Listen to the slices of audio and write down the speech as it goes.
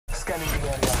Scanning the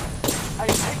area. I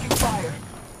am taking fire.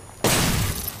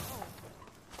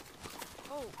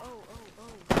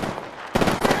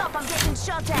 Get up, I'm getting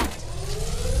shot at.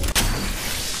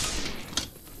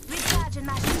 Recharging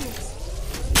my shields.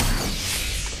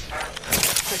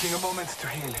 Taking a moment to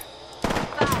heal.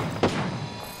 Fire.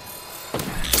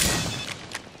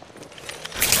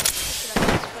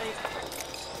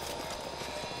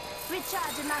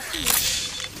 Recharging my shields.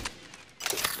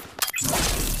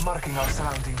 Marking our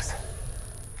surroundings.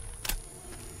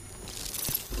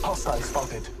 Hostile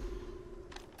spotted.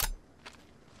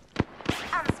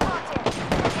 I'm spotted.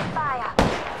 Taking fire.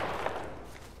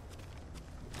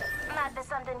 Might be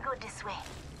something good this way.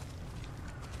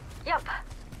 Yup.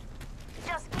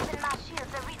 Just giving my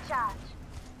shields a recharge.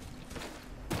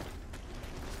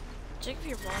 Check if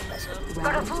your volume is up.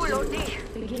 Got a full OD.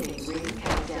 Beginning ring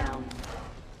countdown.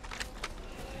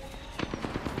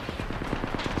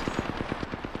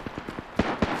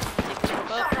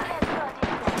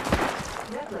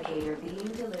 Replicator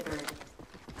being delivered.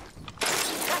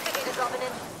 Replicator dropping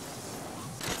in.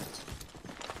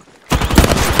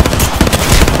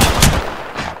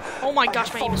 Oh my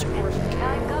gosh, my aim is horrible.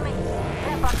 I'm coming.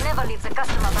 Airport never leaves a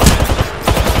customer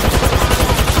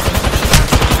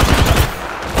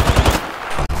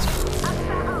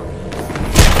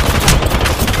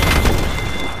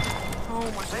Oh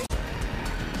my god.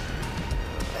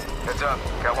 Heads up,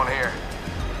 got one here.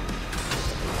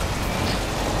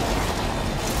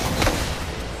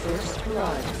 First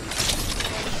blood.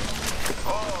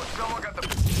 Oh, someone got the...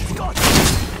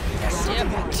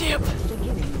 Dip.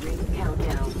 Beginning ring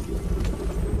countdown.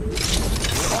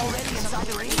 Already inside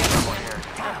the ring? One here.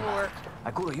 That will work. I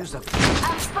could have used a...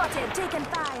 I'm spotted. Taking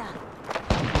fire.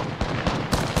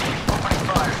 Opening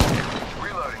fire.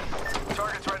 Reloading.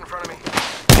 Target's right in front of me.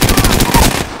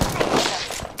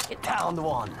 Get down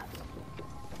one.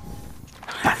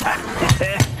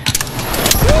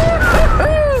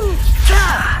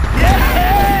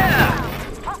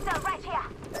 Hostile right here.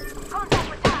 Contact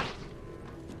with target.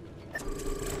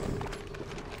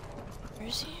 Where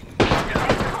is he?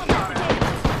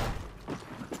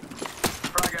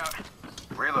 Frag out.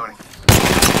 Reloading.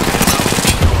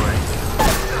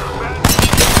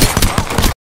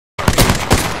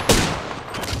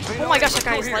 Oh my gosh, that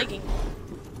guy is lagging.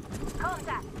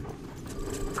 Contact.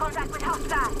 Contact with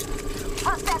hostile.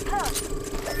 Hostile close.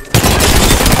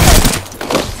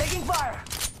 Taking fire.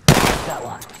 That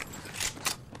one.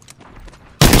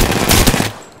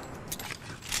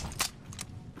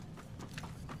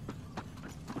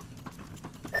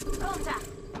 Contact.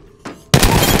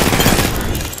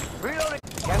 Reloading.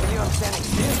 Can't believe I'm standing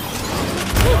still.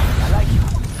 I like you.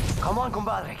 Come on,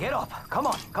 compadre. Get up. Come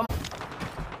on. Come on.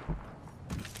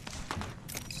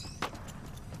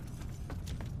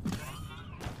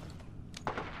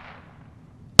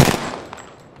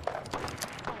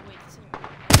 Oh wait, this isn't...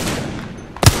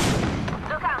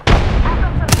 Look out. I've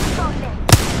got some explosive.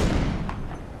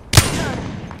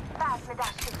 Pass me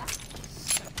that shit.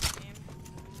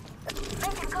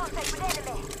 Making contact with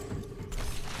enemy.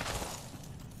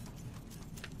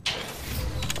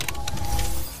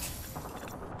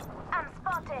 I'm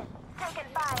spotted. Taking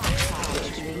fire.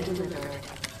 Package being delivered.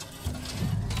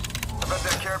 I bet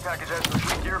that care package has some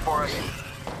sweet gear for us.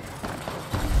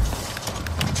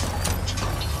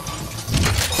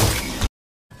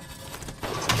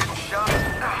 Getting shot.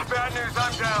 Bad news,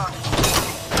 I'm down.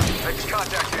 Making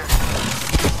contact here.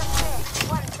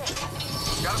 One six.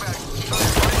 Got him back.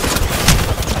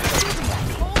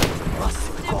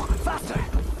 Go faster.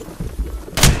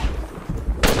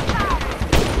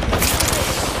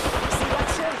 See that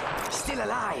shit? Still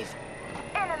alive.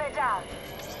 Enemy down.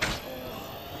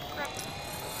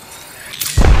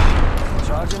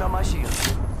 Charging on my shield. I'm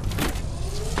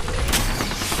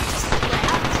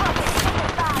spotted.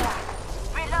 Taking fire.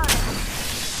 Reloading.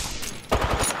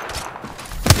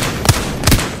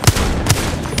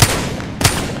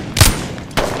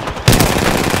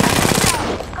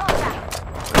 Contact.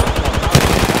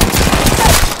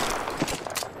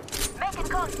 Making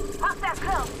contact. Hostile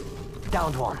close.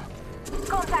 Downed one.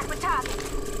 Contact with target.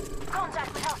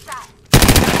 Contact with hostile.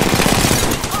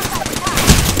 Contact with target.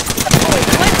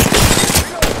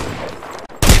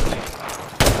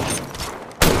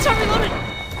 It's not reloaded!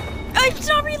 It's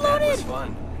not reloaded!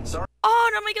 Fun. Sorry. Oh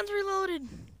no, my gun's reloaded!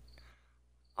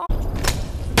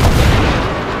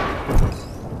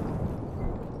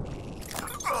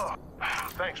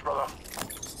 Thanks, brother.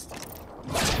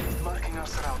 Marking our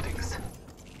surroundings.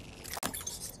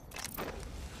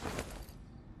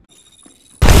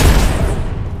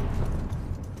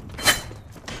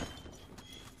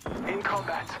 In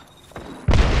combat.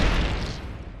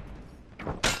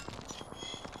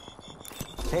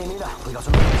 Hey, Nina, we got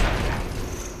some enemies out here.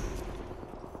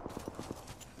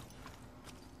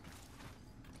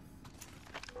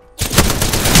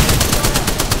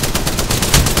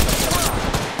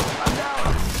 I'm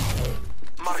down.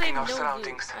 Marking our No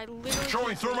surroundings. loot. I literally Throwing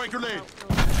can't thermite do anything grenade.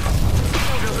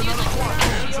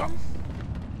 without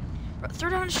loot. Throw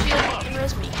down a shield and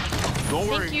res me. Don't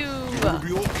worry. Thank you.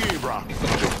 You'll be okay, bro.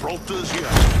 Gibraltar is here.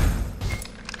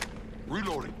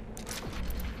 Reloading.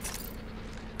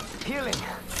 Healing.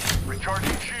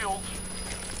 Recharging shields.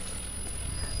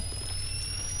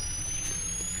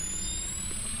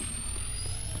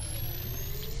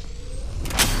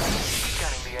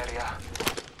 Scanning the area.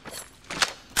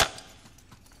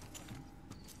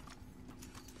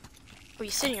 Oh,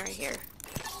 he's sitting right here.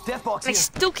 Death box I here.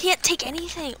 still can't take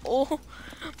anything. Oh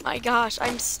my gosh,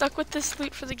 I'm stuck with this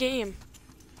loot for the game.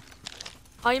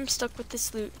 I am stuck with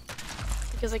this loot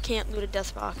because I can't loot a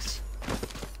death box.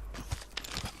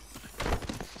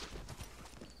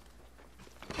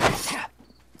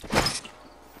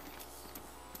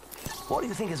 What do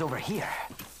you think is over here?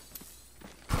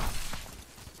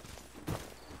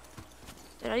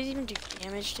 Did I even do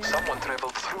damage to him? Someone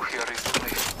traveled through here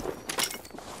recently.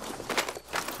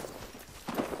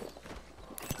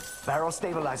 Barrel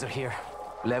stabilizer here.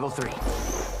 Level 3.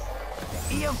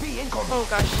 EMP incoming. Oh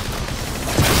gosh.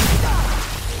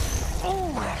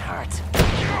 Oh, that hurt.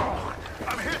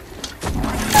 I'm hit.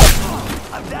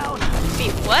 I'm down.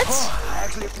 Wait, what? Oh, I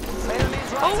actually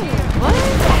enemies right Oh, here. what?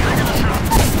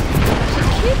 There's a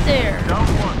kid there. Down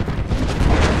one.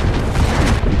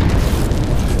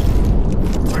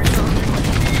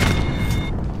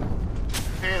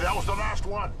 Hey, that was the last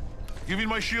one. Giving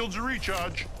my shields a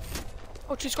recharge.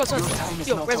 Oh, 2 squads Your left. time is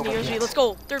Yo, not res over me. yet. Let's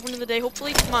go. Third win of the day,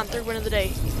 hopefully. Come on, third win of the day.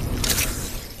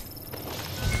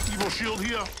 Evo shield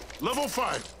here. Level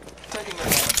 5. Taking a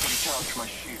moment to recharge my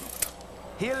shield.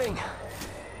 Healing.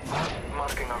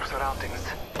 Marking our surroundings.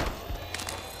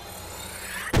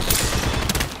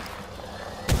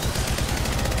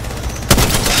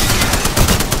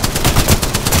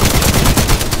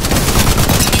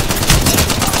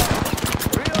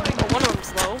 Reloading. Oh, one of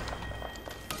them's low.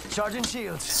 Charging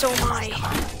shields. So am I.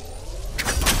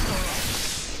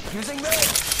 Using me.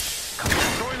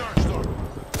 Throwing arc star.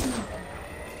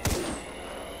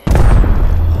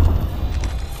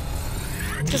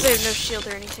 Because I have no shield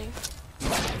or anything.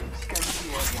 Scanning the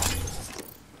area.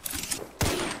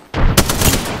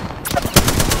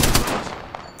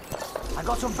 I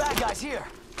got some bad guys here.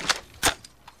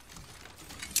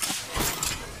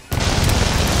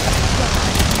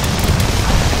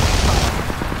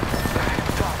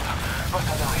 But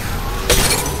alive.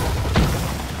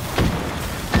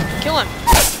 Kill him.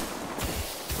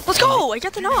 Let's go! I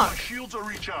got the Giving my knock. shields a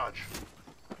recharge.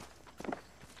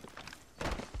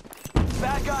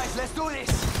 Bad guys, let's do this.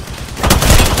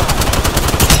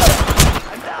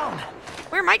 I'm down.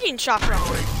 Where am I getting shot from?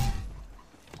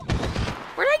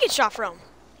 Where did I get shot from?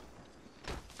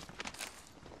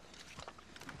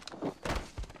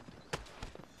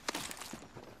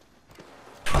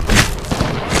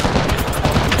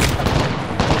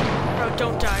 Bro,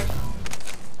 don't die.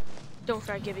 Don't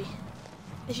die, Gibby.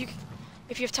 If you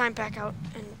have time, back out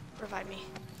and revive me.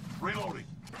 Reloading.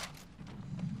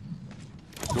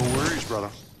 No worries, brother.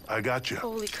 I got you.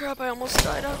 Holy crap, I almost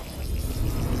died out.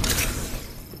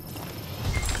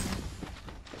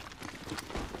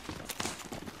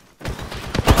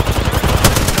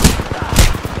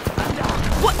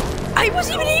 What? I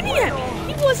wasn't even aiming at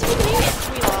me! He wasn't even aiming at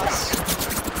me. We lost.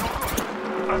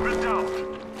 I've been down.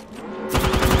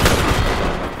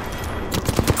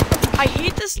 I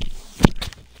hate this.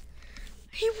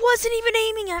 He wasn't even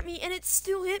aiming at me and it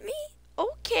still hit me?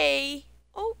 Okay.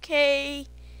 Okay.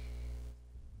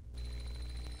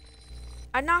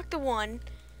 I knocked the one.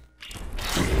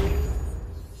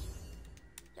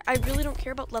 I really don't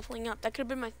care about leveling up. That could have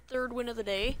been my third win of the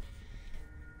day.